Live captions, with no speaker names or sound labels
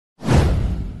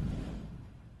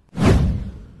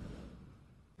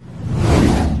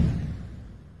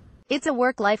It's a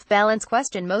work-life balance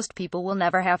question most people will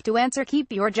never have to answer.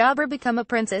 Keep your job or become a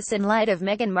princess. In light of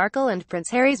Meghan Markle and Prince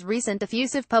Harry's recent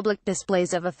effusive public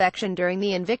displays of affection during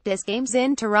the Invictus Games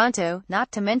in Toronto, not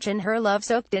to mention her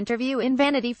love-soaked interview in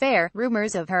Vanity Fair,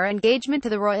 rumors of her engagement to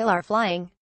the royal are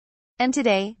flying. And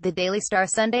today, the Daily Star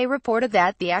Sunday reported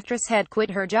that the actress had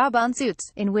quit her job on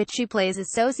Suits, in which she plays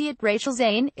associate Rachel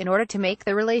Zane, in order to make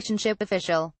the relationship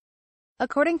official.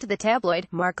 According to the tabloid,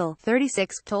 Markle,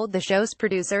 36, told the show's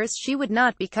producers she would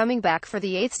not be coming back for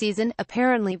the 8th season,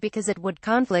 apparently because it would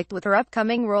conflict with her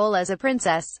upcoming role as a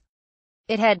princess.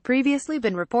 It had previously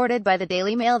been reported by the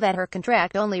Daily Mail that her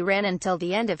contract only ran until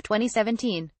the end of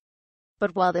 2017.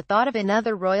 But while the thought of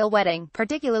another royal wedding,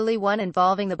 particularly one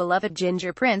involving the beloved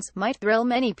ginger prince, might thrill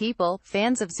many people,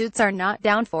 fans of Suits are not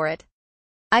down for it.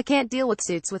 "I can't deal with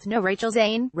Suits with no Rachel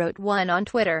Zane," wrote one on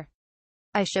Twitter.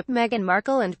 "I ship Meghan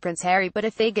Markle and Prince Harry, but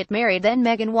if they get married then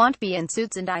Meghan won't be in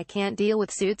Suits, and I can't deal with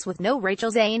Suits with no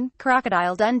Rachel Zane."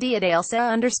 Crocodile Dundee at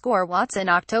Ailsa_Watson,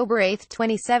 October 8,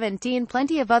 2017.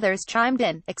 Plenty of others chimed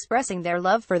in, expressing their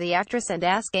love for the actress and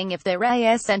asking if there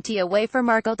isn't a way for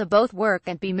Markle to both work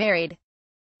and be married.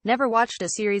 "Never watched a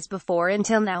series before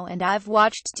until now, and I've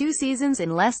watched 2 seasons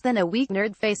in less than a week.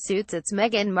 Nerd face Suits. It's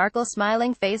Meghan Markle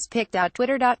smiling face picked out.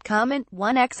 Twitter.com and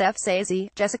 1xf Sazy,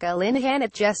 Jessica Linehan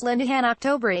at Jess Linehan,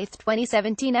 October 8,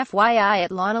 2017. FYI, at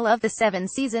Lana love the 7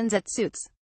 seasons at Suits.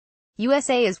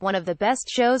 USA is one of the best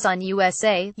shows on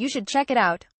USA, you should check it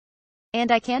out.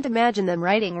 And I can't imagine them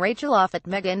writing Rachel off at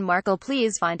Meghan Markle.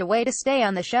 Please find a way to stay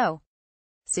on the show.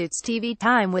 Suits TV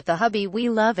time with the hubby, we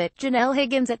love it. Janelle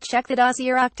Higgins at Check the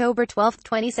Dossier, October 12,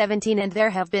 2017. And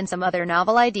there have been some other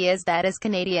novel ideas that as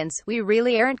Canadians, we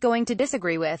really aren't going to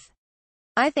disagree with.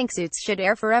 I think Suits should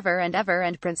air forever and ever,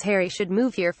 and Prince Harry should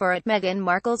move here for at Meghan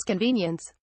Markle's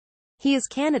convenience. He is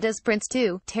Canada's prince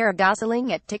too. Tara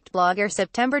Gosling at Ticked Blogger,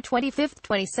 September 25,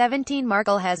 2017.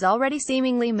 Markle has already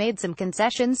seemingly made some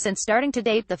concessions since starting to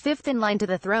date the 5th in line to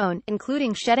the throne,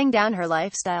 including shutting down her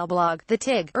lifestyle blog, The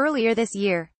Tig, earlier this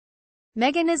year.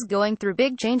 Meghan is going through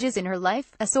big changes in her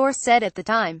life, a source said at the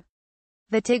time.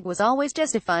 The Tig was always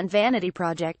just a fun vanity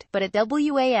project, but it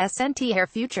wasn't her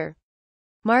future.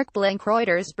 Mark blank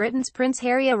Reuters. Britain's Prince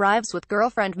Harry arrives with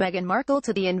girlfriend Meghan Markle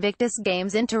to the Invictus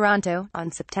Games in Toronto,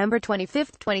 on September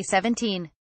 25,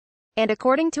 2017. And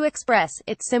according to Express,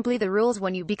 it's simply the rules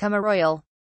when you become a royal.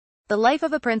 The life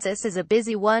of a princess is a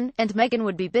busy one, and Meghan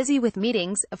would be busy with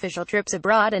meetings, official trips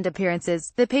abroad and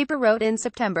appearances, the paper wrote in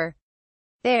September.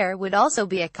 There would also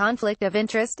be a conflict of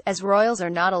interest, as royals are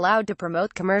not allowed to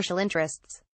promote commercial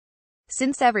interests.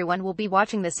 Since everyone will be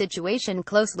watching the situation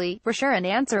closely, we're sure an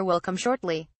answer will come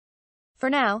shortly. For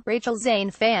now, Rachel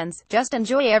Zane fans, just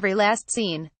enjoy every last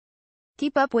scene.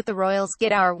 Keep up with the royals.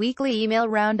 Get our weekly email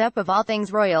roundup of all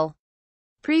things royal.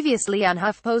 Previously on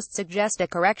HuffPost. Suggest a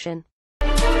correction.